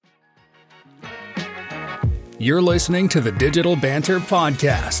You're listening to the Digital Banter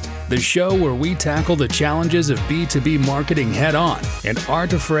Podcast, the show where we tackle the challenges of B2B marketing head on and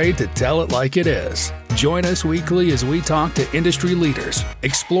aren't afraid to tell it like it is. Join us weekly as we talk to industry leaders,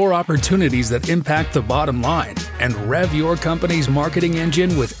 explore opportunities that impact the bottom line, and rev your company's marketing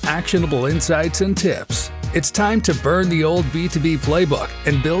engine with actionable insights and tips. It's time to burn the old B2B playbook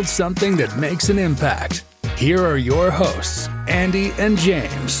and build something that makes an impact. Here are your hosts, Andy and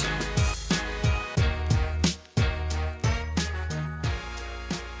James.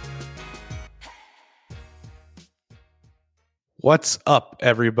 What's up,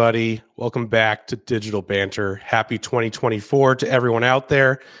 everybody? Welcome back to Digital Banter. Happy 2024 to everyone out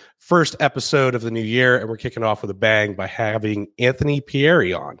there. First episode of the new year, and we're kicking off with a bang by having Anthony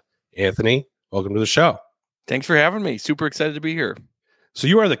Pierri on. Anthony, welcome to the show. Thanks for having me. Super excited to be here. So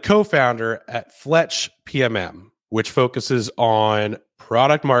you are the co-founder at Fletch PMM, which focuses on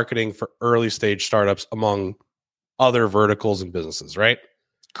product marketing for early stage startups among other verticals and businesses, right?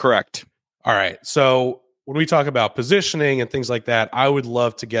 Correct. All right. So when we talk about positioning and things like that, I would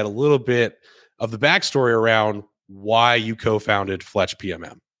love to get a little bit of the backstory around why you co-founded Fletch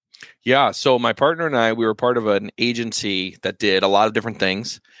PMM. Yeah. So my partner and I, we were part of an agency that did a lot of different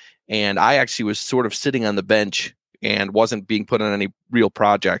things. And I actually was sort of sitting on the bench and wasn't being put on any real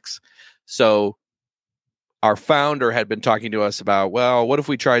projects. So our founder had been talking to us about, well, what if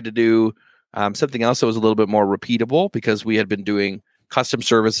we tried to do something else that was a little bit more repeatable, because we had been doing custom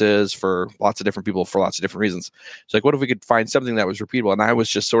services for lots of different people for lots of different reasons. So like, what if we could find something that was repeatable? And I was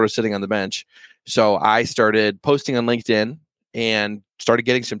just sort of sitting on the bench. So I started posting on LinkedIn and started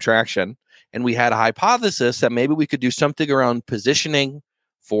getting some traction. And we had a hypothesis that maybe we could do something around positioning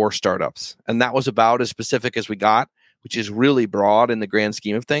for startups. And that was about as specific as we got, which is really broad in the grand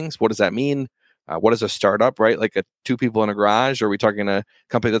scheme of things. What does that mean? What is a startup, right? Like two people in a garage? Or are we talking a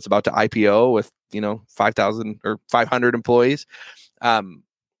company that's about to IPO with, 5,000 or 500 employees?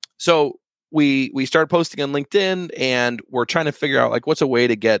 So we started posting on LinkedIn, and we're trying to figure out like what's a way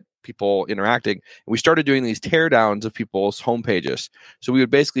to get people interacting. And we started doing these teardowns of people's homepages. So we would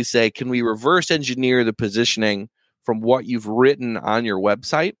basically say, can we reverse engineer the positioning from what you've written on your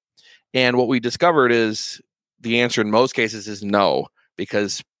website? And what we discovered is the answer in most cases is no,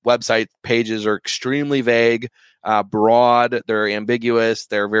 because website pages are extremely vague, broad, they're ambiguous,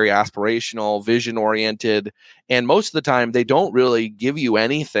 they're very aspirational, vision oriented, and most of the time they don't really give you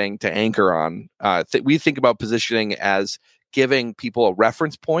anything to anchor on. We think about positioning as giving people a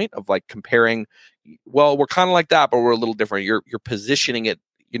reference point of like comparing, well, we're kind of like that, but we're a little different. You're positioning it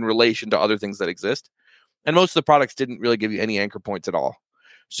in relation to other things that exist. And most of the products didn't really give you any anchor points at all.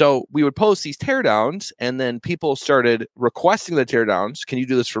 So we would post these teardowns, and then people started requesting the teardowns. Can you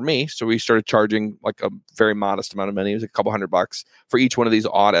do this for me? So we started charging like a very modest amount of money. It was a couple $100 for each one of these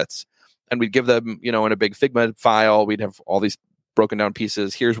audits. And we'd give them, in a big Figma file. We'd have all these broken down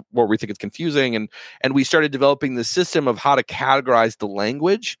pieces. Here's what we think is confusing. And we started developing the system of how to categorize the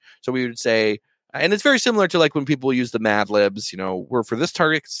language. So we would say, and it's very similar to like when people use the Mad Libs, we're for this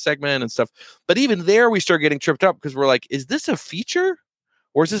target segment and stuff. But even there, we start getting tripped up because we're like, is this a feature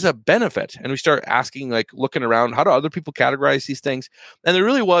or is this a benefit? And we start asking, like looking around, how do other people categorize these things? And there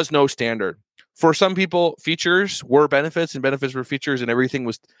really was no standard. For some people, features were benefits and benefits were features, and everything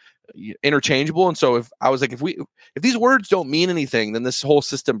was interchangeable. And so if these words don't mean anything, then this whole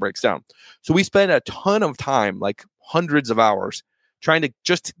system breaks down. So we spent a ton of time, like hundreds of hours, trying to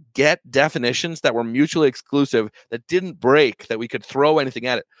just get definitions that were mutually exclusive, that didn't break, that we could throw anything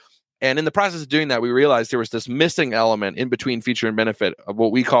at it. And in the process of doing that, we realized there was this missing element in between feature and benefit of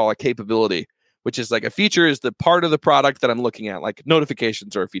what we call a capability, which is like a feature is the part of the product that I'm looking at, like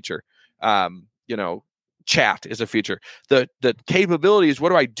notifications are a feature. Chat is a feature. The capability is, what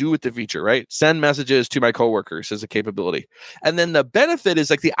do I do with the feature, right? Send messages to my coworkers is a capability. And then the benefit is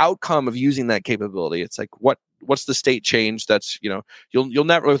like the outcome of using that capability. It's like, what's the state change that's, you'll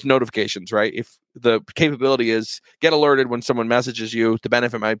never with notifications, right? If the capability is get alerted when someone messages you, the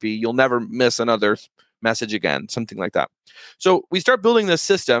benefit might be you'll never miss another message again, something like that. So we start building this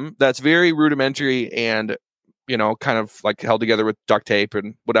system that's very rudimentary and, kind of like held together with duct tape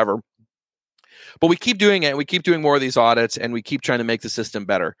and whatever. But we keep doing it. We keep doing more of these audits, and we keep trying to make the system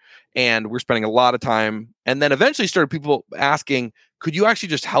better. And we're spending a lot of time. And then eventually started people asking, could you actually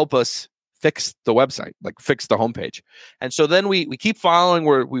just help us fix the website, like fix the homepage? And so then we keep following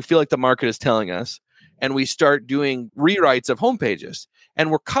where we feel like the market is telling us, and we start doing rewrites of homepages.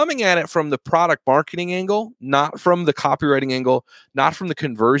 And we're coming at it from the product marketing angle, not from the copywriting angle, not from the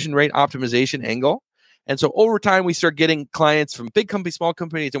conversion rate optimization angle. And so over time, we start getting clients from big companies, small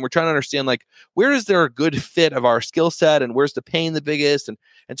companies, and we're trying to understand like where is there a good fit of our skill set and where's the pain the biggest. And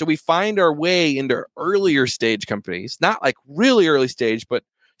so we find our way into earlier stage companies, not like really early stage, but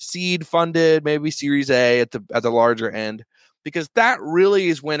seed funded, maybe Series A at the larger end, because that really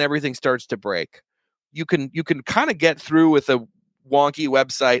is when everything starts to break. You can kind of get through with a wonky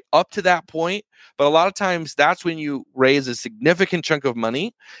website up to that point, but a lot of times that's when you raise a significant chunk of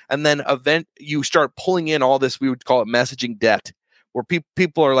money, and then you start pulling in all this, we would call it messaging debt, where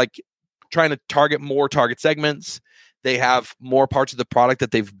people are like trying to target more target segments. They have more parts of the product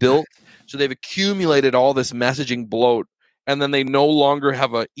that they've built, so they've accumulated all this messaging bloat, and then they no longer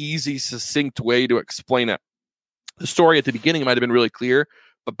have an easy, succinct way to explain it. The story at the beginning might have been really clear,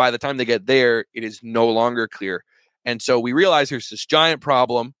 but by the time they get there, it is no longer clear. And so we realize there's this giant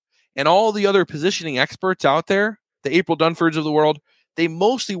problem, and all the other positioning experts out there, the April Dunfords of the world, they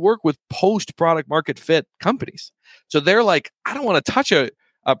mostly work with post-product market fit companies. So they're like, I don't want to touch a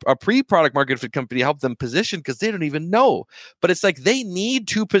pre-product market fit company to help them position because they don't even know. But it's like they need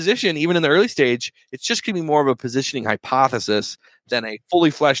to position even in the early stage. It's just going to be more of a positioning hypothesis than a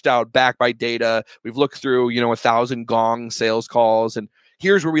fully fleshed out, backed by data. We've looked through, 1,000 gong sales calls, and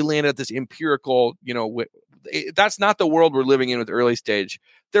here's where we landed at this empirical, that's not the world we're living in with early stage.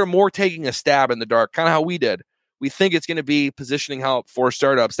 They're more taking a stab in the dark, kind of how we did. We think it's going to be positioning help for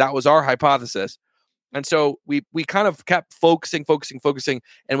startups. That was our hypothesis. And so we kind of kept focusing,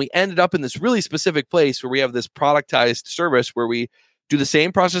 and we ended up in this really specific place where we have this productized service where we do the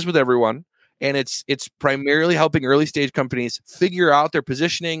same process with everyone. And it's primarily helping early stage companies figure out their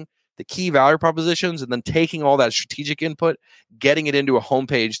positioning, the key value propositions, and then taking all that strategic input, getting it into a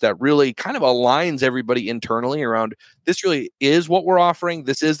homepage that really kind of aligns everybody internally around this really is what we're offering.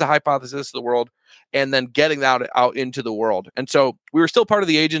 This is the hypothesis of the world, and then getting that out into the world. And so we were still part of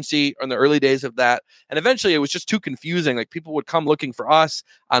the agency in the early days of that. And eventually it was just too confusing. Like people would come looking for us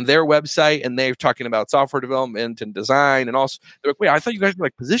on their website, and they're talking about software development and design. And also they're like, wait, I thought you guys were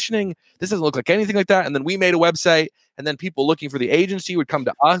like positioning. This doesn't look like anything like that. And then we made a website, and then people looking for the agency would come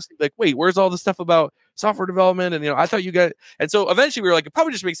to us like, wait, where's all the stuff about software development? And, I thought you guys, and so eventually we were like, it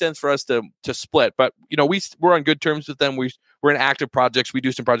probably just makes sense for us to split, but we're on good terms with them. We're in active projects. We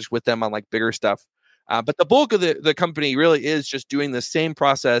do some projects with them on like bigger stuff. But the bulk of the company really is just doing the same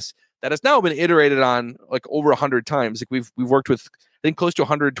process that has now been iterated on like over 100 times. Like we've worked with, I think, close to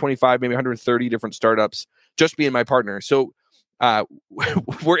 125, maybe 130 different startups, just me and my partner. So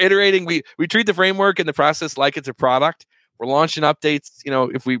we're iterating. We treat the framework and the process like it's a product. We're launching updates.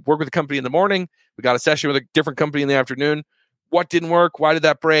 If we work with a company in the morning, we got a session with a different company in the afternoon. What didn't work? Why did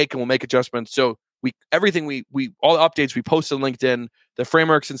that break? And we'll make adjustments. So everything all the updates we post on LinkedIn, the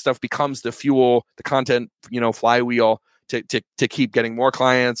frameworks and stuff becomes the fuel, the content, flywheel to keep getting more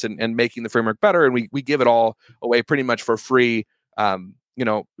clients and making the framework better. And we give it all away pretty much for free. Trying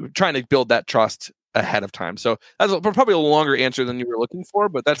to build that trust ahead of time. So that's probably a longer answer than you were looking for,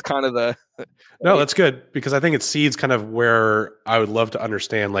 but that's kind of the. No, that's good, because I think it seeds kind of where I would love to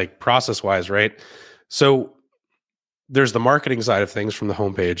understand, like process wise, right? So there's the marketing side of things from the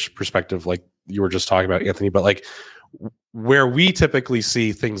homepage perspective, like you were just talking about, Anthony, but like where we typically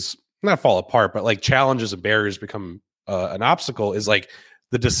see things not fall apart, but like challenges and barriers become an obstacle is like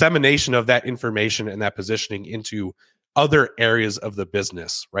the dissemination of that information and that positioning into other areas of the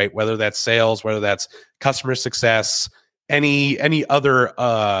business, right? Whether that's sales, whether that's customer success, any other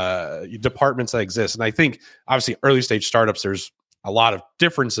departments that exist. And I think obviously early stage startups, there's a lot of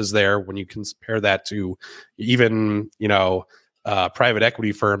differences there when you compare that to even, private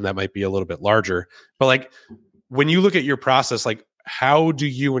equity firm that might be a little bit larger. But like when you look at your process, like how do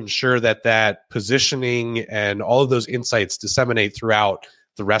you ensure that positioning and all of those insights disseminate throughout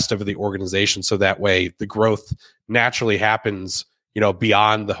the rest of the organization, so that way the growth naturally happens,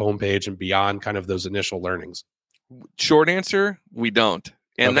 beyond the homepage and beyond kind of those initial learnings? Short answer, we don't.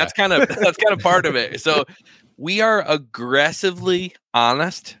 And that's kind of part of it. So we are aggressively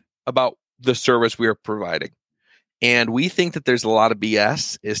honest about the service we are providing. And we think that there's a lot of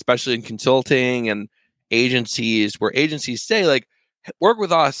BS, especially in consulting and agencies, where agencies say like, work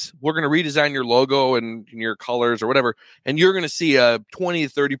with us, we're going to redesign your logo and your colors or whatever, and you're going to see a 20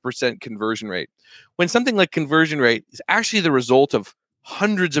 to 30% conversion rate. When something like conversion rate is actually the result of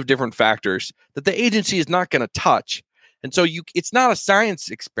hundreds of different factors that the agency is not going to touch. And so it's not a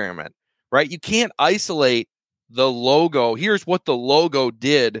science experiment, right? You can't isolate the logo. Here's what the logo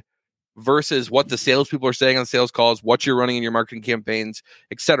did versus what the salespeople are saying on sales calls, what you're running in your marketing campaigns,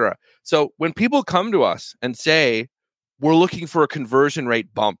 etc. So when people come to us and say, we're looking for a conversion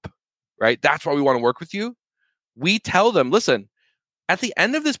rate bump, right? That's why we want to work with you. We tell them, listen, At the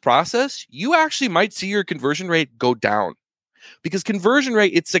end of this process, you actually might see your conversion rate go down, because conversion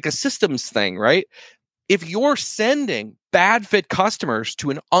rate, it's like a systems thing, right? If you're sending bad fit customers to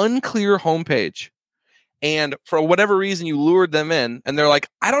an unclear homepage, and for whatever reason you lured them in and they're like,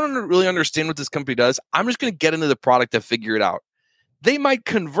 I don't really understand what this company does, I'm just going to get into the product to figure it out. They might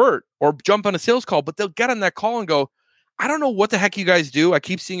convert or jump on a sales call, but they'll get on that call and go, I don't know what the heck you guys do. I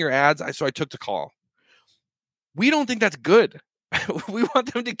keep seeing your ads, so I took the call. We don't think that's good. We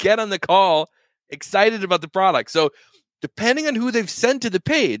want them to get on the call excited about the product. So depending on who they've sent to the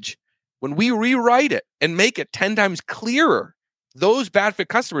page, when we rewrite it and make it 10 times clearer, those bad fit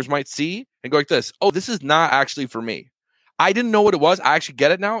customers might see and go like this, oh, this is not actually for me. I didn't know what it was. I actually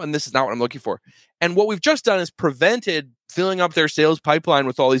get it now, and this is not what I'm looking for. And what we've just done is prevented filling up their sales pipeline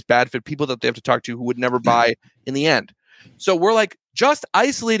with all these bad fit people that they have to talk to who would never buy in the end. So we're like just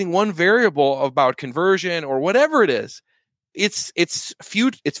isolating one variable about conversion or whatever it is. It's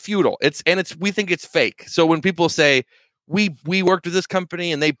futile. We think it's fake. So when people say we worked with this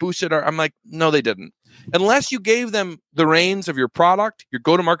company and they boosted I'm like, no, they didn't. Unless you gave them the reins of your product, your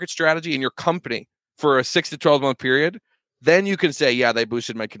go-to-market strategy, and your company for a 6 to 12 month period, then you can say, yeah, they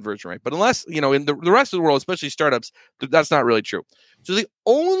boosted my conversion rate. But unless, in the rest of the world, especially startups, that's not really true. So the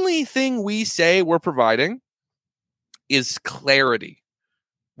only thing we say we're providing is clarity.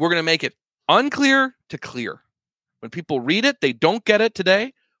 We're going to make it unclear to clear. When people read it, they don't get it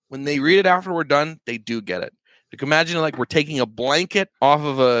today. When they read it after we're done, they do get it. You can imagine like we're taking a blanket off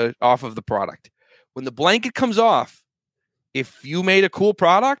of the product. When the blanket comes off, if you made a cool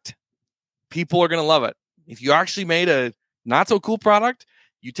product, people are going to love it. If you actually made a not so cool product,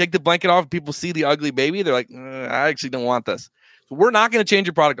 you take the blanket off, people see the ugly baby, they're like, I actually don't want this. So we're not going to change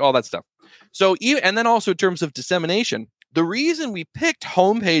your product, all that stuff. So and then also in terms of dissemination, the reason we picked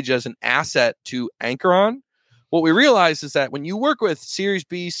homepage as an asset to anchor on, what we realized is that when you work with Series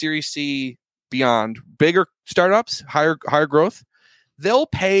B, Series C, beyond, bigger startups, higher growth, they'll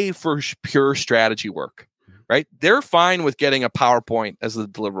pay for pure strategy work, right? They're fine with getting a PowerPoint as the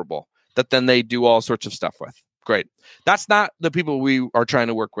deliverable that then they do all sorts of stuff with. Great. That's not the people we are trying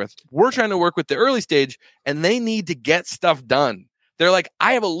to work with. We're trying to work with the early stage, and they need to get stuff done. They're like,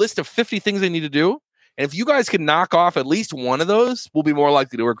 I have a list of 50 things they need to do. And if you guys can knock off at least one of those, we'll be more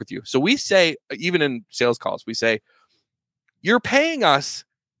likely to work with you. So we say, even in sales calls, we say, you're paying us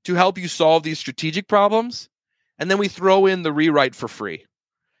to help you solve these strategic problems. And then we throw in the rewrite for free,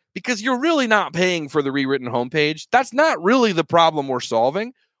 because you're really not paying for the rewritten homepage. That's not really the problem we're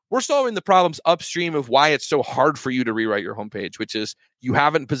solving. We're solving the problems upstream of why it's so hard for you to rewrite your homepage, which is you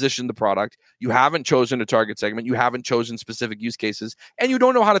haven't positioned the product, you haven't chosen a target segment, you haven't chosen specific use cases, and you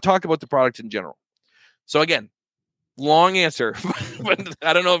don't know how to talk about the product in general. So again, long answer, but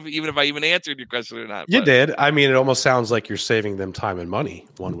I don't know if I even answered your question or not. You did. I mean, it almost sounds like you're saving them time and money,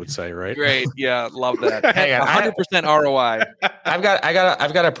 one would say, right? Great. Yeah, love that. 100% ROI.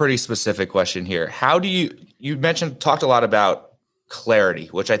 I've got a pretty specific question here. How do you talked a lot about clarity,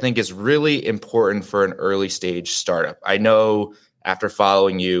 which I think is really important for an early stage startup. I know after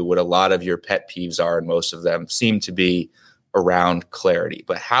following you what a lot of your pet peeves are, and most of them seem to be around clarity.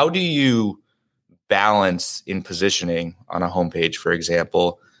 But how do you balance in positioning on a homepage, for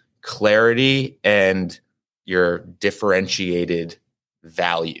example, clarity and your differentiated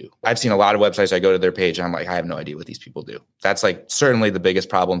value? I've seen a lot of websites, I go to their page and I'm like, I have no idea what these people do. That's like certainly the biggest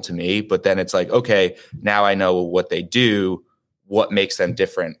problem to me. But then it's like, okay, now I know what they do, what makes them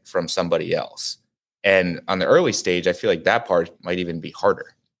different from somebody else. And on the early stage, I feel like that part might even be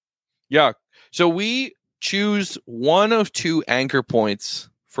harder. Yeah. So we choose one of two anchor points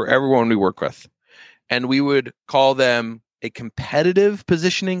for everyone we work with. And we would call them a competitive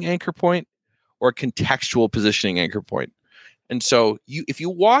positioning anchor point or a contextual positioning anchor point. And so if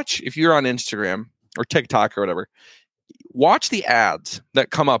you're on Instagram or TikTok or whatever, watch the ads that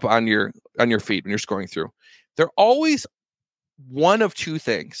come up on your feed when you're scrolling through. They're always one of two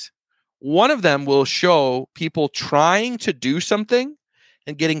things. One of them will show people trying to do something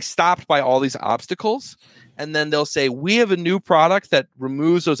and getting stopped by all these obstacles. And then they'll say, we have a new product that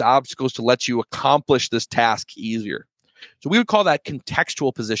removes those obstacles to let you accomplish this task easier. So we would call that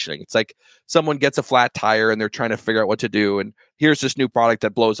contextual positioning. It's like someone gets a flat tire and they're trying to figure out what to do. And here's this new product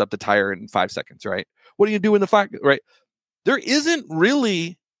that blows up the tire in 5 seconds, right? What do you do in the flat, right? There isn't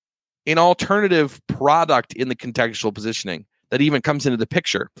really an alternative product in the contextual positioning that even comes into the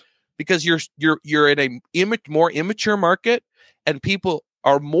picture, because you're in a more immature market, and people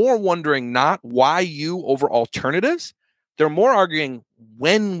are more wondering not why you over alternatives. They're more arguing,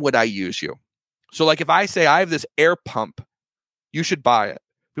 when would I use you? So like if I say I have this air pump, you should buy it.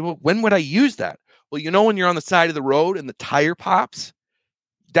 People, when would I use that? Well, when you're on the side of the road and the tire pops,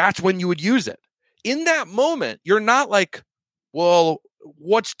 that's when you would use it. In that moment, you're not like, well,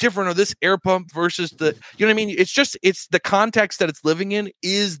 what's different of this air pump versus the, you know what I mean? It's the context that it's living in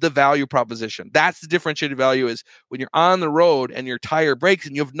is the value proposition. That's the differentiated value, is when you're on the road and your tire breaks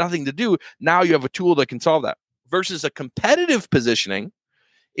and you have nothing to do. Now you have a tool that can solve that. Versus a competitive positioning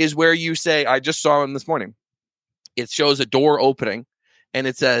is where you say, I just saw one this morning. It shows a door opening and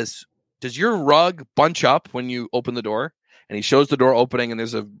it says, does your rug bunch up when you open the door? And he shows the door opening and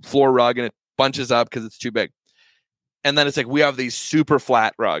there's a floor rug and it bunches up because it's too big. And then it's like, we have these super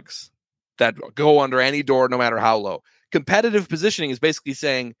flat rugs that go under any door, no matter how low. Competitive positioning is basically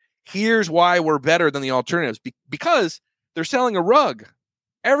saying, here's why we're better than the alternatives, because they're selling a rug.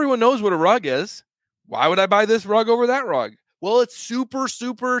 Everyone knows what a rug is. Why would I buy this rug over that rug? Well, it's super,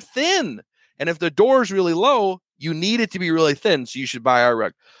 super thin. And if the door is really low, you need it to be really thin. So you should buy our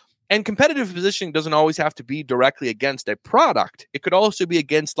rug. And competitive positioning doesn't always have to be directly against a product. It could also be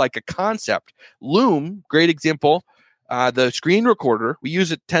against like a concept. Loom, great example. The screen recorder, we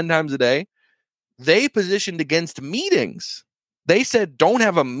use it 10 times a day. They positioned against meetings. They said, don't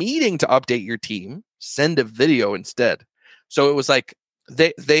have a meeting to update your team. Send a video instead. So it was like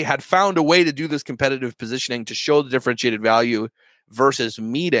they had found a way to do this competitive positioning to show the differentiated value versus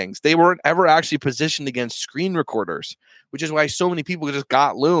meetings. They weren't ever actually positioned against screen recorders, which is why so many people just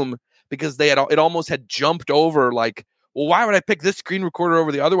got Loom, because it almost had jumped over like, well, why would I pick this screen recorder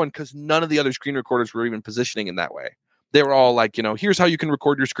over the other one? Because none of the other screen recorders were even positioning in that way. They were all like, here's how you can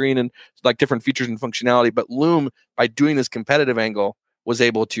record your screen and like different features and functionality. But Loom, by doing this competitive angle, was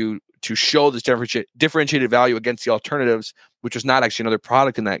able to show this differentiated value against the alternatives, which was not actually another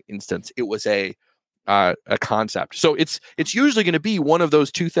product in that instance. It was a concept. So it's usually going to be one of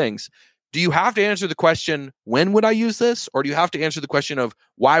those two things. Do you have to answer the question, when would I use this? Or do you have to answer the question of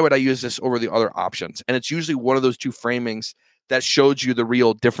why would I use this over the other options? And it's usually one of those two framings that shows you the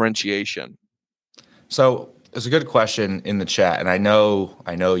real differentiation. So there's a good question in the chat, and I know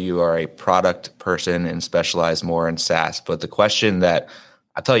you are a product person and specialize more in SaaS, but the question that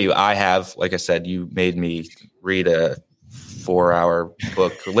I tell you I have, like I said, you made me read a 4-hour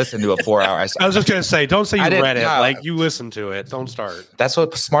book, listen to a 4-hour. I was just going to say, don't say you read it. No, like you listened to it. Don't start. That's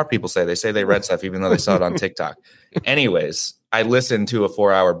what smart people say. They say they read stuff even though they saw it on TikTok. Anyways, I listened to a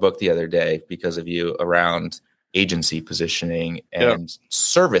 4-hour book the other day because of you around agency positioning and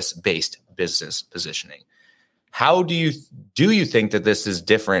service-based business positioning. How do you think that this is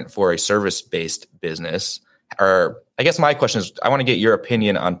different for a service-based business? Or I guess my question is, I want to get your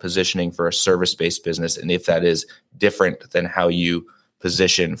opinion on positioning for a service-based business and if that is different than how you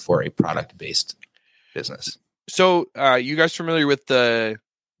position for a product-based business. So you guys familiar with the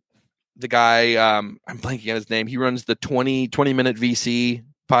guy, I'm blanking on his name. He runs the 20-minute VC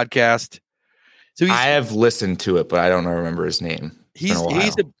podcast. So I have listened to it, but I don't remember his name. He's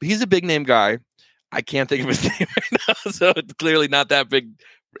a big name guy. I can't think of his name right now, so it's clearly not that big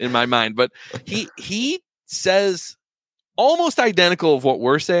in my mind. But he says almost identical of what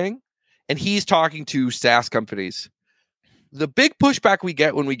we're saying, and he's talking to SaaS companies. The big pushback we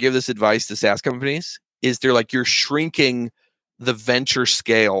get when we give this advice to SaaS companies is they're like, you're shrinking the venture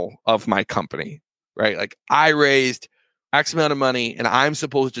scale of my company, right? Like I raised X amount of money and I'm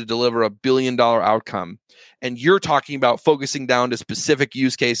supposed to deliver $1 billion outcome. And you're talking about focusing down to specific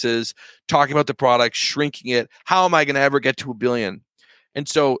use cases, talking about the product, shrinking it. How am I going to ever get to $1 billion? And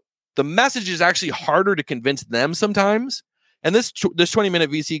so the message is actually harder to convince them sometimes. And this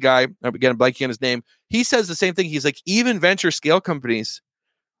 20-minute VC guy, again, I'm blanking on his name, he says the same thing. He's like, even venture scale companies,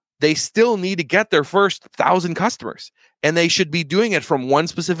 they still need to get their first 1,000 customers. And they should be doing it from one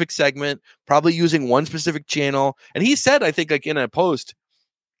specific segment, probably using one specific channel. And he said, I think like in a post,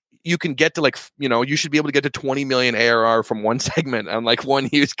 you can get to like, you should be able to get to 20 million ARR from one segment on like one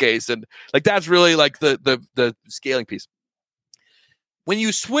use case. And like, that's really like the scaling piece. When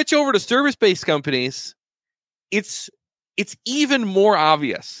you switch over to service-based companies, it's even more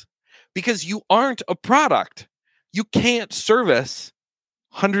obvious because you aren't a product. You can't service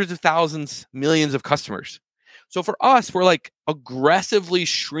hundreds of thousands, millions of customers. So for us, we're like aggressively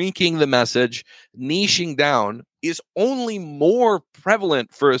shrinking the message, niching down is only more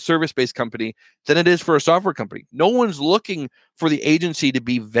prevalent for a service-based company than it is for a software company. No one's looking for the agency to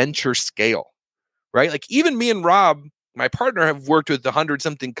be venture scale, right? Like even me and Rob, my partner, have worked with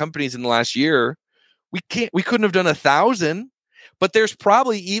 100-something companies in the last year. We couldn't have done 1,000, but there's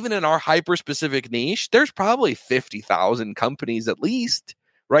probably, even in our hyper-specific niche, there's probably 50,000 companies at least,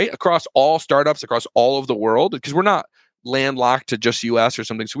 right? Across all startups, across all of the world, because we're not landlocked to just US or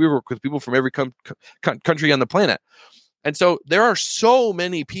something. So we work with people from every country on the planet. And so there are so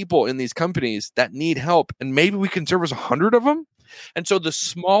many people in these companies that need help, and maybe we can service 100 of them. And so the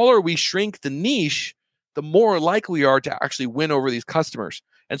smaller we shrink the niche, the more likely we are to actually win over these customers.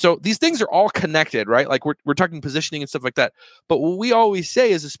 And so these things are all connected, right? Like we're talking positioning and stuff like that. But what we always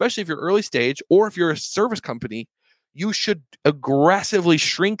say is, especially if you're early stage or if you're a service company, you should aggressively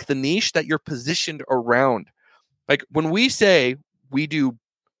shrink the niche that you're positioned around. Like when we say we do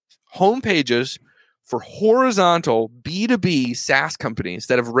home pages for horizontal B2B SaaS companies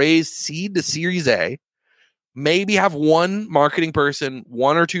that have raised seed to Series A, maybe have one marketing person,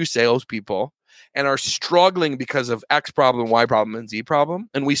 one or two salespeople, and are struggling because of X problem, Y problem, and Z problem,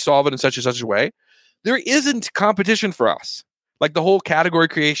 and we solve it in such and such a way, there isn't competition for us. Like the whole category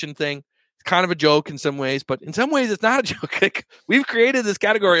creation thing, it's kind of a joke in some ways, but in some ways it's not a joke. Like, we've created this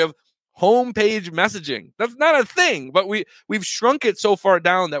category of homepage messaging. That's not a thing, but we've shrunk it so far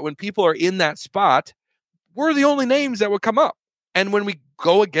down that when people are in that spot, we're the only names that would come up. And when we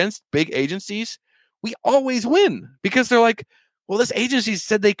go against big agencies, we always win because they're like, well, this agency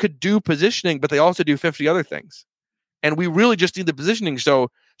said they could do positioning, but they also do 50 other things. And we really just need the positioning. So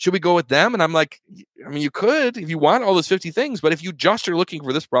should we go with them? And I'm like, I mean, you could if you want all those 50 things, but if you just are looking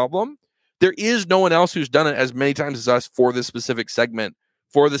for this problem, there is no one else who's done it as many times as us for this specific segment,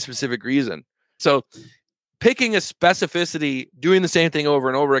 for this specific reason. So picking a specificity, doing the same thing over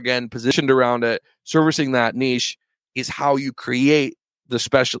and over again, positioned around it, servicing that niche is how you create the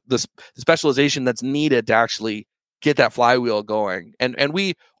specialization that's needed to actually get that flywheel going. And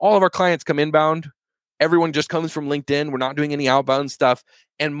all of our clients come inbound. Everyone just comes from LinkedIn. We're not doing any outbound stuff.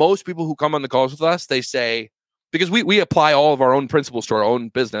 And most people who come on the calls with us, they say, because we apply all of our own principles to our own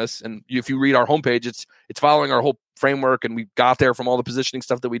business. And if you read our homepage, it's following our whole framework, and we got there from all the positioning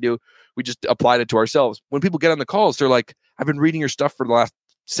stuff that we do. We just applied it to ourselves. When people get on the calls, they're like, I've been reading your stuff for the last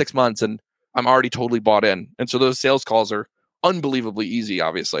 6 months and I'm already totally bought in. And so those sales calls are unbelievably easy,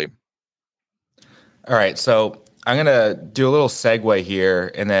 obviously. All right. So I'm going to do a little segue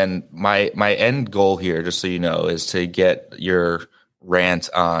here. And then my end goal here, just so you know, is to get your rant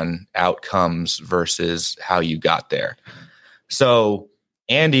on outcomes versus how you got there. So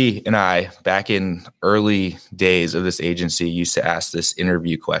Andy and I, back in early days of this agency, used to ask this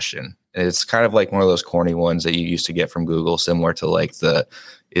interview question. And it's kind of like one of those corny ones that you used to get from Google, similar to like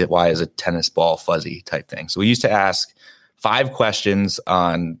why is a tennis ball fuzzy type thing. So we used to ask 5 questions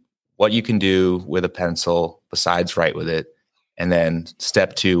on what you can do with a pencil besides write with it. And then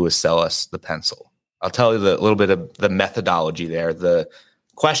step 2 was sell us the pencil. I'll tell you a little bit of the methodology there. The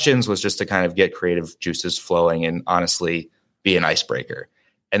questions was just to kind of get creative juices flowing and honestly be an icebreaker.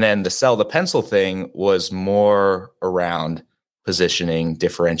 And then the sell the pencil thing was more around positioning,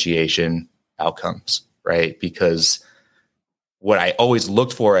 differentiation, outcomes, right? Because what I always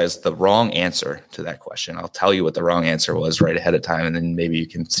looked for as the wrong answer to that question, I'll tell you what the wrong answer was right ahead of time, and then maybe you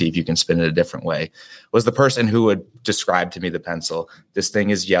can see if you can spin it a different way, was the person who would describe to me the pencil. This thing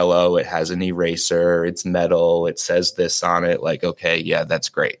is yellow. It has an eraser. It's metal. It says this on it. Like, okay, yeah, that's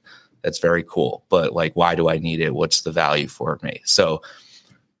great. That's very cool. But like, why do I need it? What's the value for me? So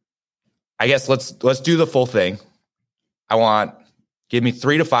I guess let's do the full thing. Give me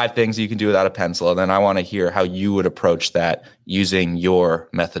 3 to 5 things you can do without a pencil. And then I want to hear how you would approach that using your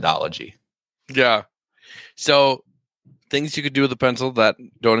methodology. Yeah. So things you could do with a pencil that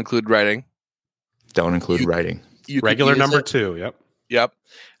don't include writing. Don't include writing. Regular number 2. Yep. Yep.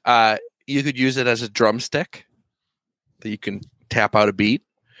 You could use it as a drumstick that you can tap out a beat.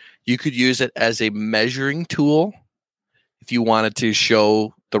 You could use it as a measuring tool. If you wanted to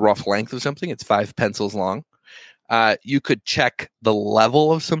show the rough length of something, it's 5 pencils long. You could check the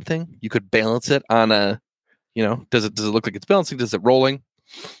level of something. You could balance it on does it look like it's balancing? Does it rolling?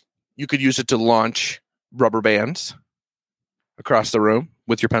 You could use it to launch rubber bands across the room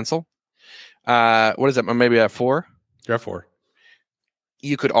with your pencil. What is that? Maybe a 4? You're at 4.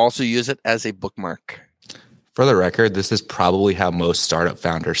 You could also use it as a bookmark. For the record, this is probably how most startup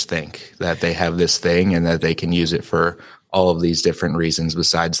founders think, that they have this thing and that they can use it for all of these different reasons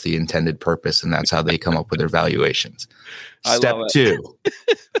besides the intended purpose. And that's how they come up with their valuations. Step 2.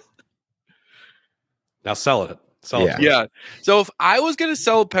 Now sell it. Yeah. So if I was going to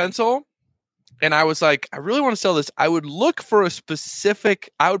sell a pencil and I was like, I really want to sell this, I would look for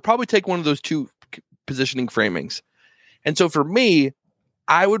I would probably take one of those 2 positioning framings. And so for me,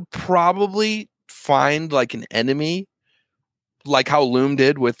 I would probably find like an enemy, like how Loom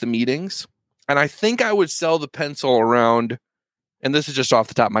did with the meetings. And I think I would sell the pencil around, and this is just off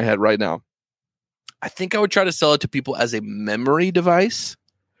the top of my head right now, I think I would try to sell it to people as a memory device,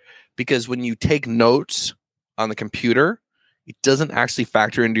 because when you take notes on the computer, it doesn't actually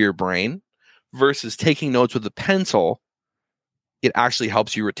factor into your brain, versus taking notes with a pencil it actually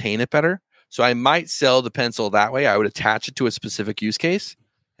helps you retain it better. So I might sell the pencil that way. I would attach it to a specific use case,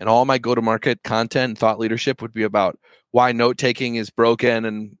 and all my go-to-market content and thought leadership would be about why note-taking is broken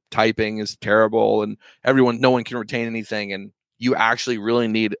and typing is terrible and no one can retain anything, and you actually really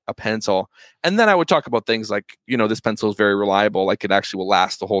need a pencil. And then I would talk about things like, this pencil is very reliable. Like it actually will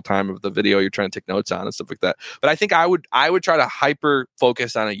last the whole time of the video you're trying to take notes on and stuff like that. But I think I would try to hyper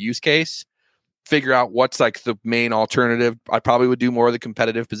focus on a use case, figure out what's like the main alternative. I probably would do more of the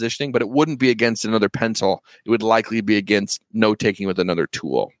competitive positioning, but it wouldn't be against another pencil. It would likely be against note-taking with another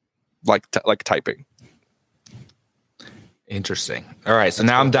tool, like typing. Interesting. All right. So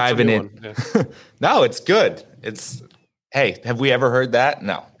now I'm diving in. Yeah. No, it's good. Hey, have we ever heard that?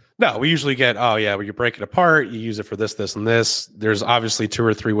 No, we usually get, well, you break it apart, you use it for this, this, and this. There's obviously 2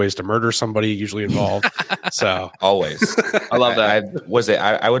 or 3 ways to murder somebody usually involved. So always. I love that.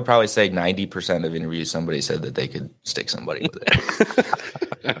 I would probably say 90% of interviews, somebody said that they could stick somebody with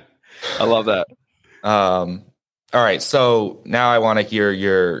it. I love that. All right. So now I want to hear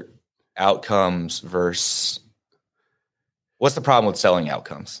your outcomes versus what's the problem with selling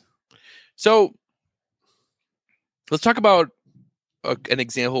outcomes? So let's talk about an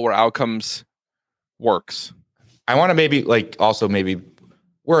example where outcomes works. I want to maybe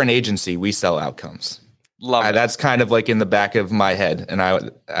we're an agency. We sell outcomes. Love that. That's kind of like in the back of my head. And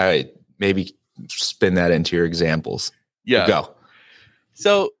I maybe spin that into your examples. Yeah. Go.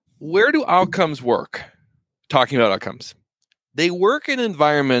 So where do outcomes work? Talking about outcomes. They work in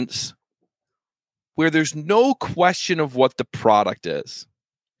environments where there's no question of what the product is.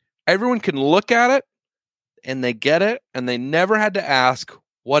 Everyone can look at it and they get it, and they never had to ask,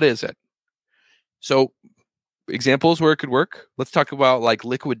 what is it? So examples where it could work. Let's talk about like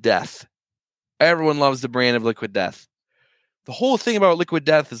Liquid Death. Everyone loves the brand of Liquid Death. The whole thing about Liquid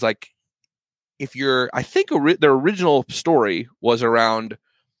Death is like, I think their original story was around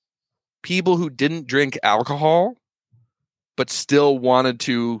people who didn't drink alcohol, but still wanted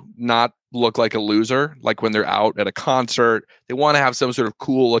to not look like a loser. Like when they're out at a concert, they want to have some sort of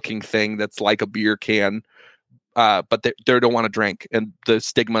cool looking thing that's like a beer can, but they don't want to drink, and the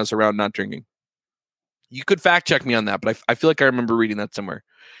stigmas around not drinking. You could fact check me on that, but I feel like I remember reading that somewhere.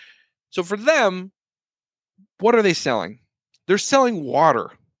 So for them, what are they selling? They're selling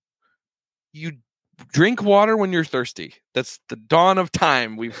water. You drink water when you're thirsty. That's the dawn of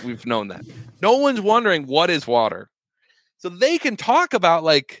time. We've known that. No one's wondering what is water. So they can talk about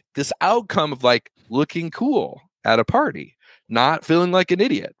like this outcome of like looking cool at a party, not feeling like an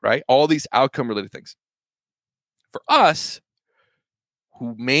idiot, right? All these outcome related things. For us,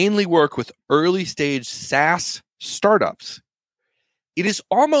 who mainly work with early stage SaaS startups, it is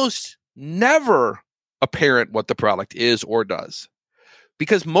almost never apparent what the product is or does,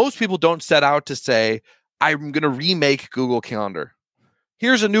 because most people don't set out to say, I'm going to remake Google Calendar.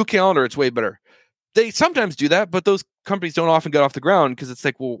 Here's a new calendar. It's way better. They sometimes do that, but those companies don't often get off the ground because it's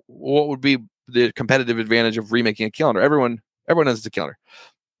like, well, what would be the competitive advantage of remaking a calendar? Everyone has a calendar.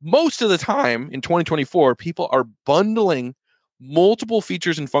 Most of the time in 2024, people are bundling multiple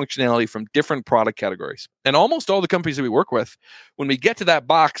features and functionality from different product categories. And almost all the companies that we work with, when we get to that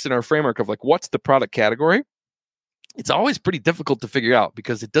box in our framework of like, what's the product category? It's always pretty difficult to figure out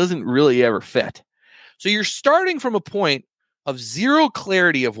because it doesn't really ever fit. So you're starting from a point of zero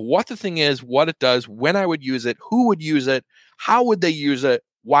clarity of what the thing is, what it does, when I would use it, who would use it, how would they use it,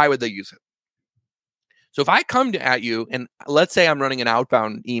 why would they use it? So if I come at you and let's say I'm running an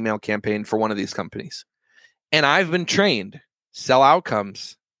outbound email campaign for one of these companies, and I've been trained, sell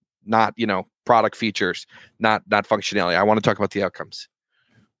outcomes, not, product features, not functionality. I want to talk about the outcomes.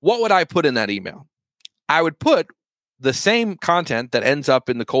 What would I put in that email? I would put the same content that ends up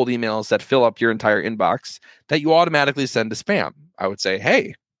in the cold emails that fill up your entire inbox that you automatically send to spam. I would say,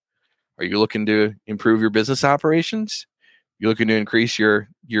 hey, are you looking to improve your business operations? You're looking to increase your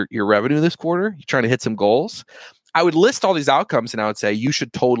revenue this quarter? You're trying to hit some goals? I would list all these outcomes and I would say, you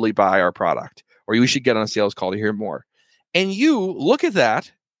should totally buy our product, or you should get on a sales call to hear more. And you look at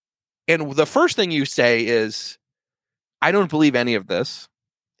that, and the first thing you say is, I don't believe any of this.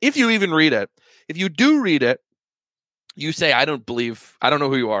 If you even read it, if you do read it, you say, I don't know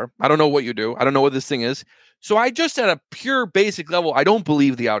who you are. I don't know what you do. I don't know what this thing is. So I just at a pure basic level, I don't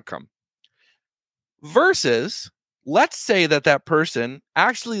believe the outcome. Versus, let's say that person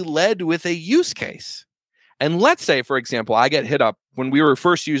actually led with a use case. And let's say, for example, I get hit up when we were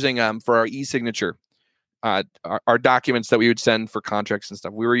first using for our e-signature, our documents that we would send for contracts and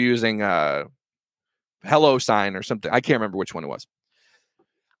stuff. We were using HelloSign or something. I can't remember which one it was.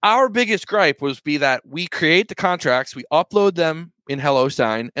 Our biggest gripe was that we create the contracts, we upload them in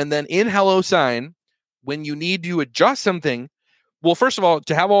HelloSign, and then in HelloSign, when you need to adjust something, Well, first of all,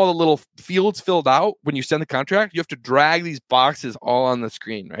 to have all the little fields filled out when you send the contract, you have to drag these boxes all on the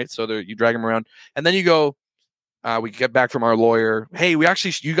screen, right? So you drag them around, and then you go, we get back from our lawyer. Hey, you guys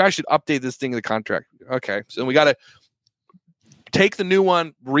should update this thing in the contract. Okay. So we got to take the new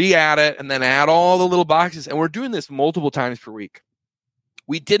one, re-add it, and then add all the little boxes. And we're doing this multiple times per week.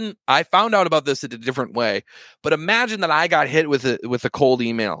 I found out about this in a different way, but imagine that I got hit with a cold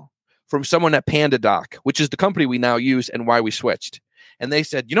email from someone at PandaDoc, which is the company we now use and why we switched. And they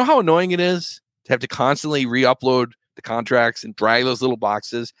said, you know how annoying it is to have to constantly re-upload the contracts and drag those little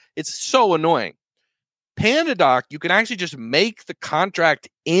boxes? It's so annoying. PandaDoc, you can actually just make the contract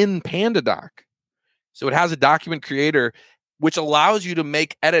in PandaDoc. So it has a document creator, which allows you to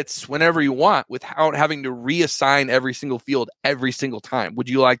make edits whenever you want without having to reassign every single field every single time. Would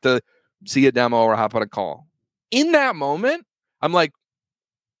you like to see a demo or hop on a call? In that moment, I'm like,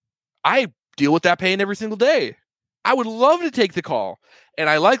 I deal with that pain every single day. I would love to take the call,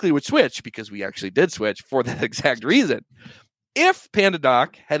 and I likely would switch because we actually did switch for that exact reason. If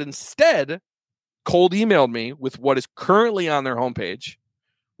PandaDoc had instead cold emailed me with what is currently on their homepage,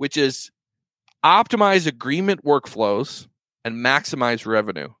 which is optimize agreement workflows and maximize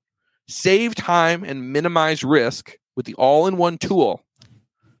revenue, save time and minimize risk with the all-in-one tool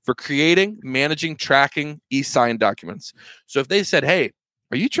for creating, managing, tracking e-sign documents. So if they said, hey,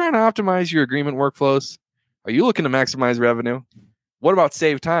 are you trying to optimize your agreement workflows? Are you looking to maximize revenue? What about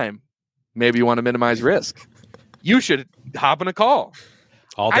save time? Maybe you want to minimize risk. You should hop on a call.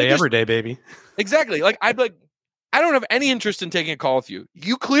 All day, every day, baby. Exactly. Like, I'd like, I don't have any interest in taking a call with you.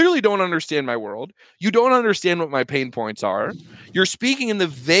 You clearly don't understand my world. You don't understand what my pain points are. You're speaking in the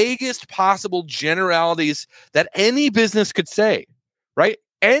vaguest possible generalities that any business could say, right?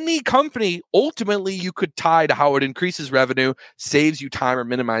 Any company, ultimately, you could tie to how it increases revenue, saves you time, or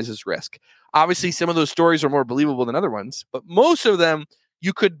minimizes risk. Obviously, some of those stories are more believable than other ones, but most of them,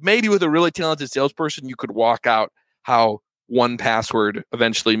 you could maybe with a really talented salesperson, you could walk out how 1Password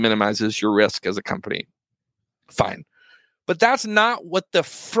eventually minimizes your risk as a company. Fine. But that's not what the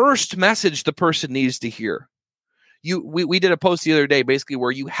first message the person needs to hear. We did a post the other day, basically,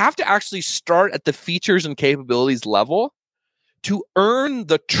 where you have to actually start at the features and capabilities level to earn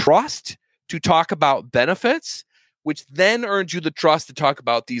the trust to talk about benefits, which then earns you the trust to talk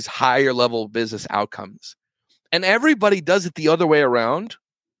about these higher level business outcomes. And everybody does it the other way around,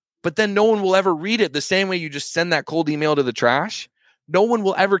 but then no one will ever read it the same way you just send that cold email to the trash. No one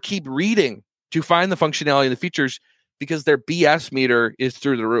will ever keep reading to find the functionality and the features because their BS meter is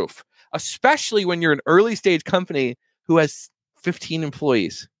through the roof, especially when you're an early stage company who has 15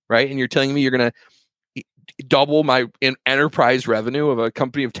 employees, right? And you're telling me you're going to double my enterprise revenue of a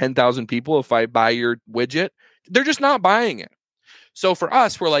company of 10,000 people if I buy your widget. They're just not buying it. So for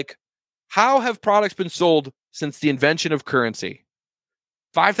us, we're like, how have products been sold since the invention of currency?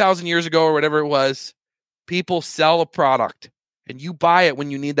 5,000 years ago or whatever it was, people sell a product and you buy it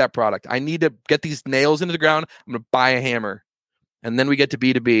when you need that product. I need to get these nails into the ground. I'm going to buy a hammer. And then we get to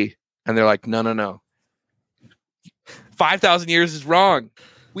B2B and they're like, no. 5,000 years is wrong.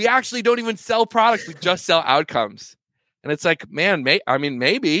 We actually don't even sell products. We just sell outcomes. And it's like, man,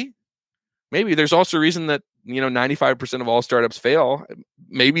 maybe there's also a reason that, 95% of all startups fail.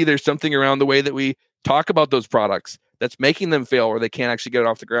 Maybe there's something around the way that we talk about those products that's making them fail or they can't actually get it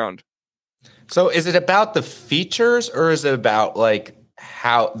off the ground. So is it about the features or is it about like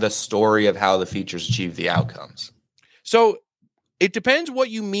how the story of how the features achieve the outcomes? So it depends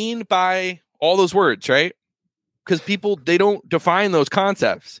what you mean by all those words, right? Because people, they don't define those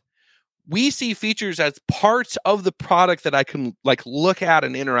concepts. We see features as parts of the product that I can like look at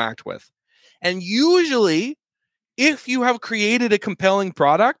and interact with. And usually, if you have created a compelling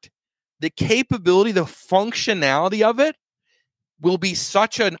product, the capability, the functionality of it will be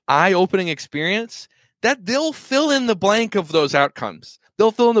such an eye-opening experience that they'll fill in the blank of those outcomes. They'll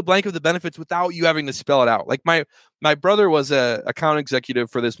fill in the blank of the benefits without you having to spell it out. Like my brother was a account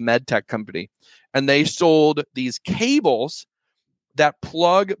executive for this med tech company, and they sold these cables that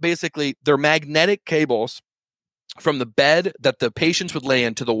plug, basically, they're magnetic cables from the bed that the patients would lay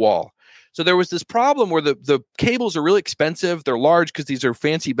into the wall. So there was this problem where the cables are really expensive. They're large because these are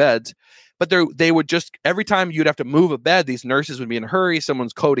fancy beds, but they would just, every time you'd have to move a bed, these nurses would be in a hurry,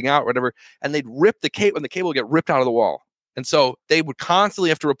 someone's coding out, whatever, and they'd rip the cable, and the cable would get ripped out of the wall. And so they would constantly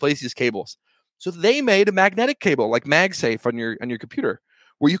have to replace these cables. So they made a magnetic cable, like MagSafe on your computer,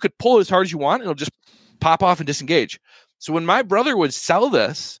 where you could pull it as hard as you want, and it'll just pop off and disengage. So when my brother would sell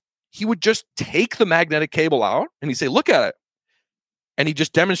this, he would just take the magnetic cable out, and he'd say, look at it. And he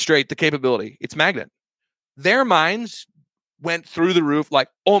just demonstrate the capability. It's magnet. Their minds went through the roof. Like,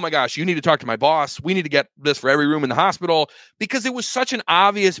 oh my gosh, you need to talk to my boss. We need to get this for every room in the hospital, because it was such an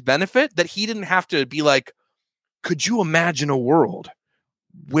obvious benefit that he didn't have to be like, could you imagine a world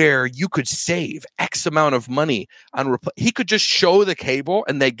where you could save X amount of money on he could just show the cable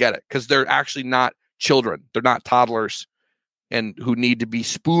and they get it, because they're actually not children. They're not toddlers and who need to be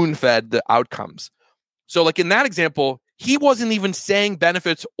spoon-fed the outcomes. So like in that example, he wasn't even saying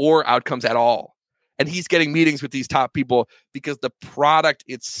benefits or outcomes at all. And he's getting meetings with these top people because the product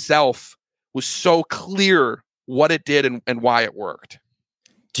itself was so clear what it did and why it worked.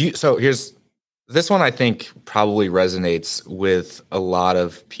 So here's this one, I think probably resonates with a lot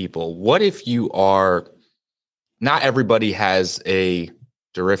of people. What if not everybody has a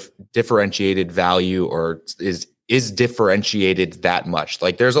differentiated value or is differentiated that much?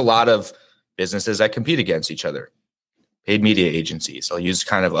 Like there's a lot of businesses that compete against each other. Paid media agencies. I'll use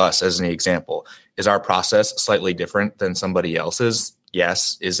kind of us as an example. Is our process slightly different than somebody else's?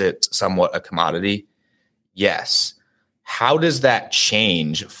 Yes. Is it somewhat a commodity? Yes. How does that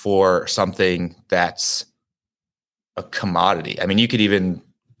change for something that's a commodity? I mean, you could even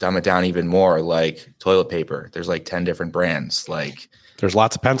dumb it down even more, like toilet paper. There's like 10 different brands. Like there's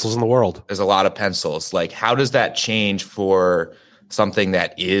lots of pencils in the world. There's a lot of pencils. Like how does that change for something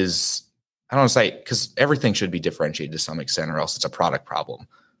that is, I don't want to say, because everything should be differentiated to some extent or else it's a product problem.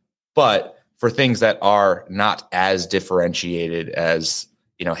 But for things that are not as differentiated as,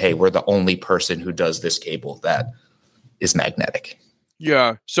 hey, we're the only person who does this cable that is magnetic.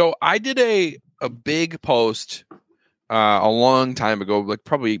 Yeah. So I did a big post a long time ago, like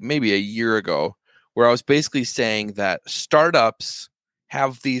probably maybe a year ago, where I was basically saying that startups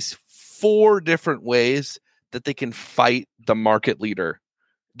have these 4 different ways that they can fight the market leader,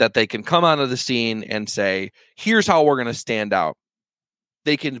 that they can come onto the scene and say, here's how we're going to stand out.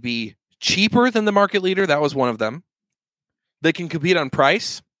 They can be cheaper than the market leader. That was one of them. They can compete on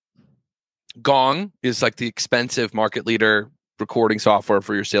price. Gong is like the expensive market leader recording software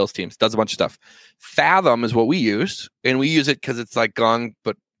for your sales teams. Does a bunch of stuff. Fathom is what we use, and we use it because it's like Gong,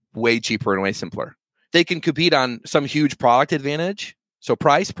 but way cheaper and way simpler. They can compete on some huge product advantage. So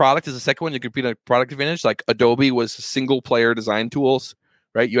price, product is the second one. You compete on product advantage. Like Adobe was single player design tools,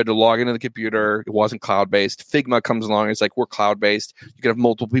 right? You had to log into the computer. It wasn't cloud-based. Figma comes along. It's like, we're cloud-based. You can have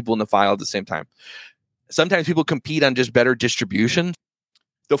multiple people in the file at the same time. Sometimes people compete on just better distribution.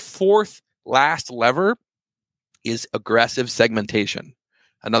 The 4th last lever is aggressive segmentation.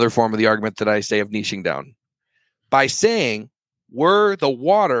 Another form of the argument that I say of niching down. By saying we're the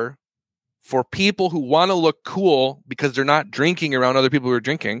water for people who want to look cool because they're not drinking around other people who are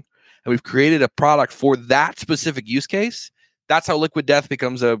drinking, and we've created a product for that specific use case, that's how Liquid Death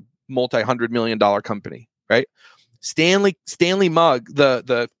becomes a multi-$100 million company, right? Stanley mug,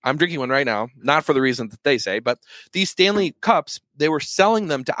 the I'm drinking one right now, not for the reason that they say, but these Stanley cups, they were selling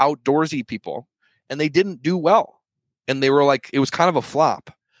them to outdoorsy people and they didn't do well. And they were like, it was kind of a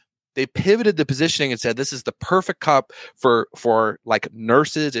flop. They pivoted the positioning and said, this is the perfect cup for like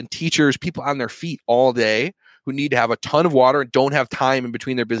nurses and teachers, people on their feet all day who need to have a ton of water and don't have time in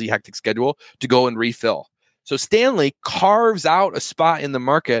between their busy, hectic schedule to go and refill. So Stanley carves out a spot in the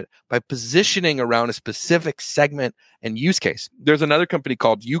market by positioning around a specific segment and use case. There's another company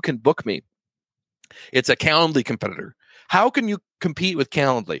called You Can Book Me. It's a Calendly competitor. How can you compete with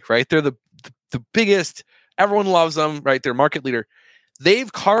Calendly, right? They're the biggest. Everyone loves them, right? They're market leader.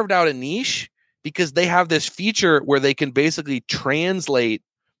 They've carved out a niche because they have this feature where they can basically translate.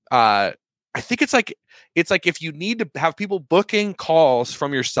 I think it's like if you need to have people booking calls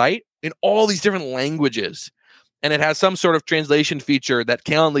from your site in all these different languages, and it has some sort of translation feature that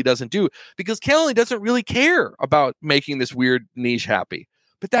Calendly doesn't do, because Calendly doesn't really care about making this weird niche happy.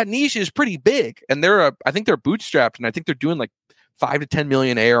 But that niche is pretty big, and I think they're bootstrapped, and I think they're doing like 5 to 10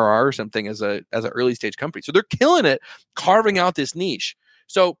 million ARR or something as an early stage company. So they're killing it, carving out this niche.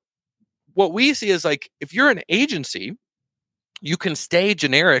 So what we see is like, if you're an agency, you can stay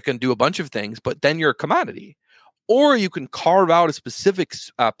generic and do a bunch of things, but then you're a commodity. Or you can carve out a specific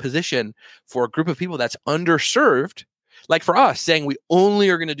position for a group of people that's underserved. Like for us, saying we only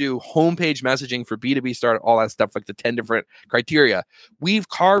are going to do homepage messaging for B2B startup, all that stuff, like the 10 different criteria. We've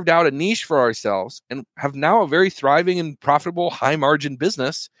carved out a niche for ourselves and have now a very thriving and profitable high margin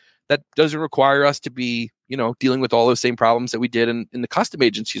business that doesn't require us to be, dealing with all those same problems that we did in the custom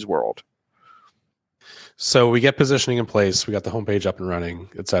agencies world. So we get positioning in place, we got the homepage up and running,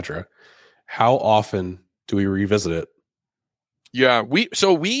 etc. How often do we revisit it? Yeah, we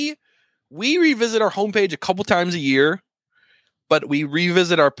revisit our homepage a couple times a year, but we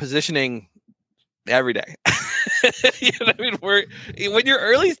revisit our positioning every day. You know what I mean? When you're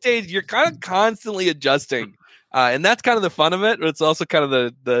early stage, you're kind of constantly adjusting And that's kind of the fun of it, but it's also kind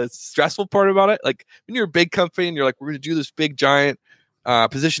of the stressful part about it. Like when you're a big company and you're like, we're going to do this big giant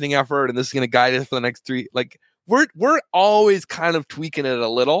positioning effort, and this is going to guide us for the next 3. Like we're always kind of tweaking it a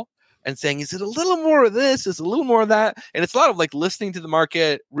little and saying, is it a little more of this? Is it a little more of that? And it's a lot of like listening to the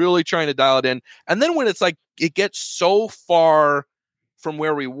market, really trying to dial it in. And then when it's like it gets so far from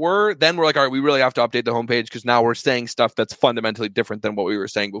where we were, then we're like, all right, we really have to update the homepage because now we're saying stuff that's fundamentally different than what we were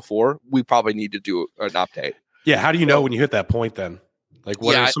saying before. We probably need to do an update. Yeah. How do you know when you hit that point then? Like,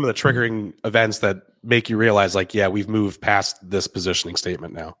 what are some of the triggering events that make you realize, like, yeah, we've moved past this positioning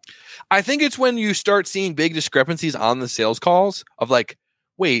statement now? I think it's when you start seeing big discrepancies on the sales calls of like,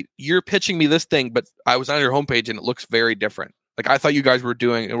 wait, you're pitching me this thing, but I was on your homepage and it looks very different. Like, I thought you guys were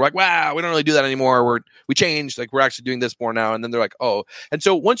doing, and we're like, wow, we don't really do that anymore. We changed. Like, we're actually doing this more now. And then they're like, oh. And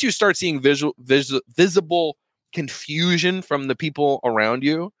so once you start seeing visible confusion from the people around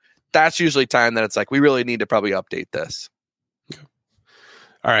you, that's usually time that it's like, we really need to probably update this.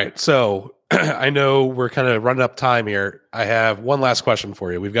 All right. So I know we're kind of running up time here. I have one last question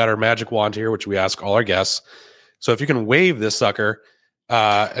for you. We've got our magic wand here, which we ask all our guests. So if you can wave this sucker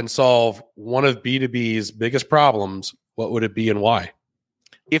and solve one of B2B's biggest problems, what would it be and why?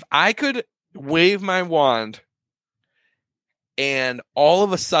 If I could wave my wand and all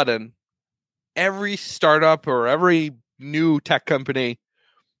of a sudden every startup or every new tech company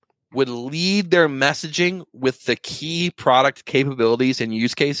would lead their messaging with the key product capabilities and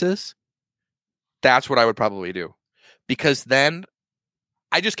use cases, that's what I would probably do. Because then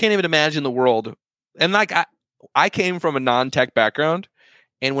I just can't even imagine the world. And like I came from a non-tech background,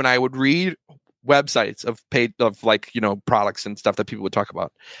 and when I would read websites of products and stuff that people would talk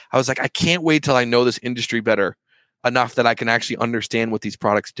about, I was like, I can't wait till I know this industry better enough that I can actually understand what these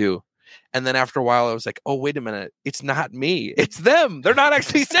products do. And then after a while, I was like, oh, wait a minute. It's not me. It's them. They're not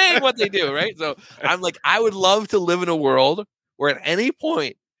actually saying what they do, right? So I'm like, I would love to live in a world where at any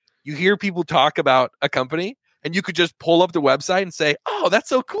point you hear people talk about a company and you could just pull up the website and say, oh, that's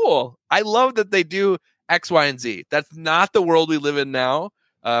so cool. I love that they do X, Y, and Z. That's not the world we live in now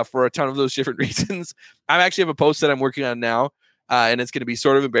for a ton of those different reasons. I actually have a post that I'm working on now, and it's going to be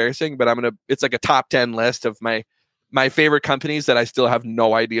sort of embarrassing, but it's like a top 10 list of my favorite companies that I still have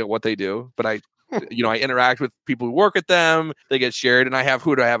no idea what they do, but I interact with people who work at them. They get shared, and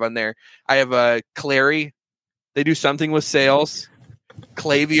who do I have on there? I have Pierri. They do something with sales.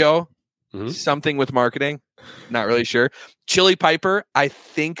 Klaviyo, something with marketing. Not really sure. Chili Piper. I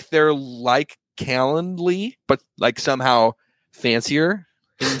think they're like Calendly, but like somehow fancier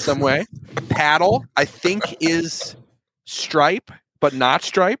in some way. Paddle, I think, is Stripe, but not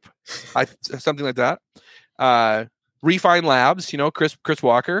Stripe. Something like that. Refine Labs, Chris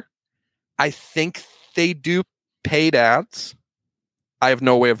Walker. I think they do paid ads. I have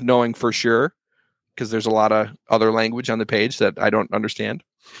no way of knowing for sure because there's a lot of other language on the page that I don't understand.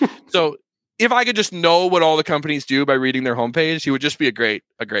 So if I could just know what all the companies do by reading their homepage, it would just be a great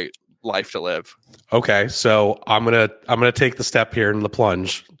life to live. Okay, so I'm gonna take the step here in the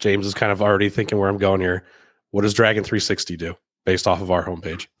plunge. James is kind of already thinking where I'm going here. What does Dragon 360 do based off of our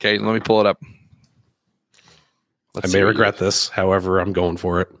homepage? Okay, let me pull it up. I may regret this. However, I'm going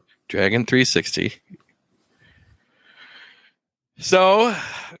for it. Dragon 360. So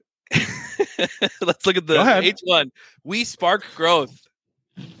let's look at the H1. We spark growth.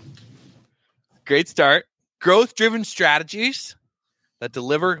 Great start. Growth-driven strategies that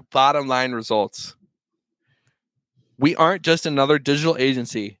deliver bottom line results. We aren't just another digital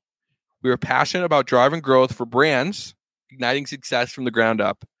agency. We are passionate about driving growth for brands, igniting success from the ground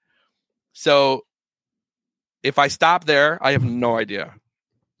up. So if I stop there, I have no idea.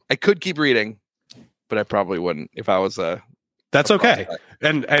 I could keep reading, but I probably wouldn't if I was That's okay.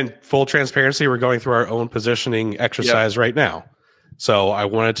 And full transparency, we're going through our own positioning exercise right now. So I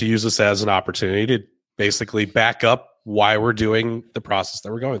wanted to use this as an opportunity to basically back up why we're doing the process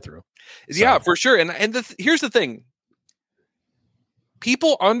that we're going through. Yeah, for sure. And here's the thing.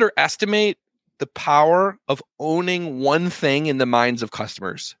 People underestimate the power of owning one thing in the minds of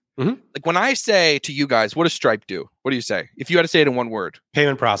customers. Mm-hmm. Like when I say to you guys, what does Stripe do? What do you say? If you had to say it in one word.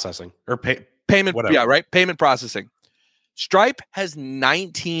 Payment processing or payment. Whatever. Yeah, right. Payment processing. Stripe has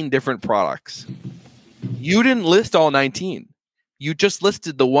 19 different products. You didn't list all 19. You just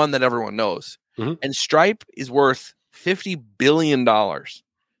listed the one that everyone knows. Mm-hmm. And Stripe is worth $50 billion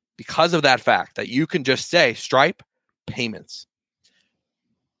because of that fact that you can just say Stripe payments.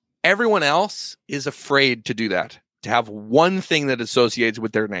 Everyone else is afraid to do that, to have one thing that associates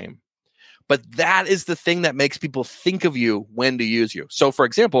with their name. But that is the thing that makes people think of you when to use you. So, for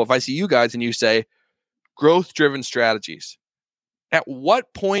example, if I see you guys and you say growth-driven strategies, at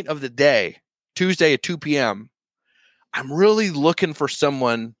what point of the day, Tuesday at 2 p.m., I'm really looking for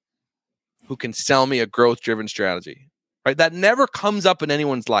someone who can sell me a growth-driven strategy, right? That never comes up in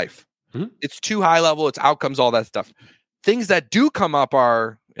anyone's life. It's too high level. It's outcomes, all that stuff. Things that do come up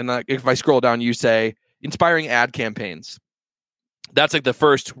are, and if I scroll down, you say inspiring ad campaigns. That's like the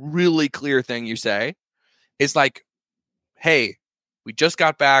first really clear thing you say. It's like, hey, we just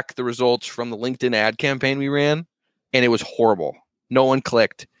got back the results from the LinkedIn ad campaign we ran, and it was horrible. No one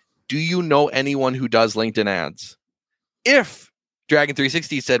clicked. Do you know anyone who does LinkedIn ads? If Dragon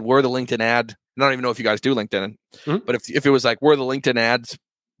 360 said, we're the LinkedIn ad, I don't even know if you guys do LinkedIn, but if it was like, we're the LinkedIn ads,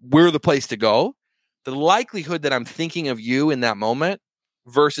 we're the place to go, the likelihood that I'm thinking of you in that moment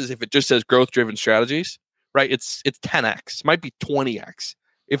versus if it just says growth-driven strategies, right? It's 10x, might be 20x.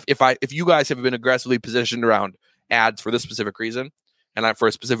 If you guys have been aggressively positioned around ads for this specific reason and for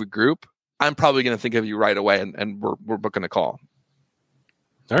a specific group, I'm probably going to think of you right away, and we're booking a call.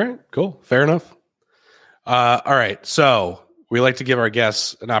 All right, cool. Fair enough. All right. So we like to give our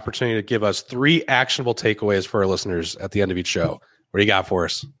guests an opportunity to give us 3 actionable takeaways for our listeners at the end of each show. What do you got for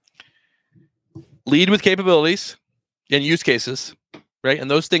us? Lead with capabilities and use cases, right?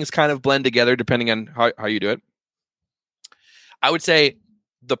 And those things kind of blend together depending on how you do it. I would say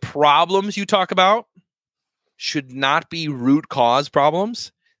the problems you talk about should not be root cause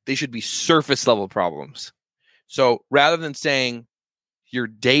problems. They should be surface level problems. So rather than saying your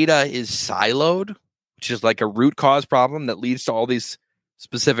data is siloed, which is like a root cause problem that leads to all these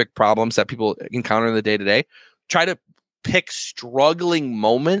specific problems that people encounter in the day-to-day, try to pick struggling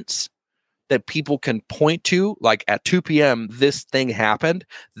moments that people can point to, like at 2 p.m., this thing happened.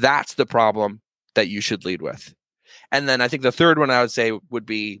 That's the problem that you should lead with. And then I think the third one I would say would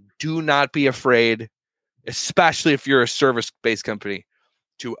be, do not be afraid, especially if you're a service-based company,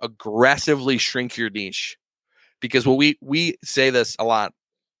 to aggressively shrink your niche. Because we say this a lot.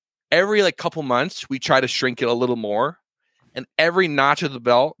 Every couple months, we try to shrink it a little more. And every notch of the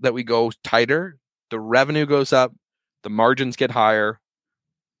belt that we go tighter, the revenue goes up, the margins get higher,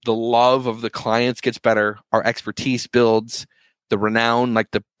 the love of the clients gets better, our expertise builds, the renown,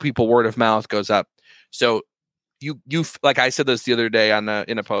 like the people word of mouth goes up. So you like I said this the other day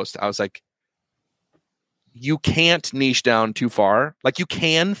in a post, I was like, you can't niche down too far. Like you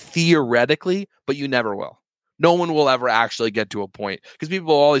can theoretically, but you never will. No one will ever actually get to a point because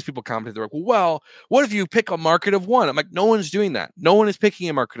all these people comment, they're like, well, what if you pick a market of one? I'm like, no one's doing that. No one is picking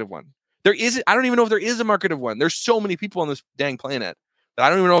a market of one. There isn't. I don't even know if there is a market of one. There's so many people on this dang planet that I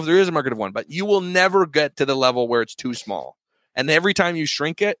don't even know if there is a market of one, but you will never get to the level where it's too small. And every time you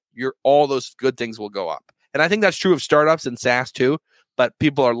shrink it, all those good things will go up. And I think that's true of startups and SaaS too, but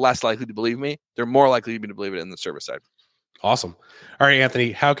people are less likely to believe me. They're more likely to believe it in the service side. Awesome. All right,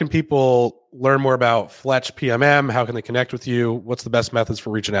 Anthony, how can people learn more about Fletch PMM? How can they connect with you? What's the best methods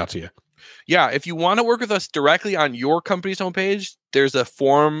for reaching out to you? Yeah, if you want to work with us directly on your company's homepage, there's a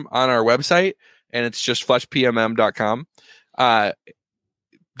form on our website, and it's just fletchpmm.com.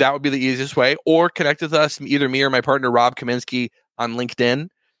 That would be the easiest way. Or connect with us, either me or my partner, Rob Kaminsky, on LinkedIn.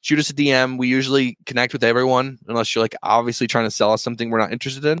 Shoot us a DM. We usually connect with everyone, unless you're obviously trying to sell us something we're not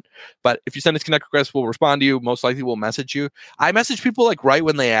interested in. But if you send us connect requests, we'll respond to you. Most likely we'll message you. I message people right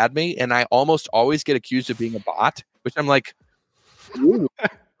when they add me, and I almost always get accused of being a bot, which I'm like, ooh,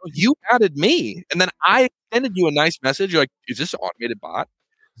 you added me. And then I sended you a nice message. You're like, is this an automated bot?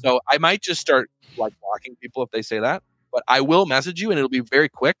 So I might just start blocking people if they say that. But I will message you, and it'll be very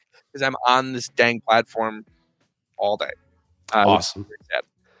quick because I'm on this dang platform all day. Awesome.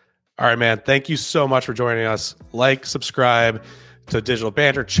 All right, man. Thank you so much for joining us. Subscribe to Digital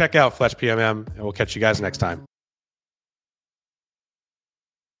Banter. Check out Fletch PMM, and we'll catch you guys next time.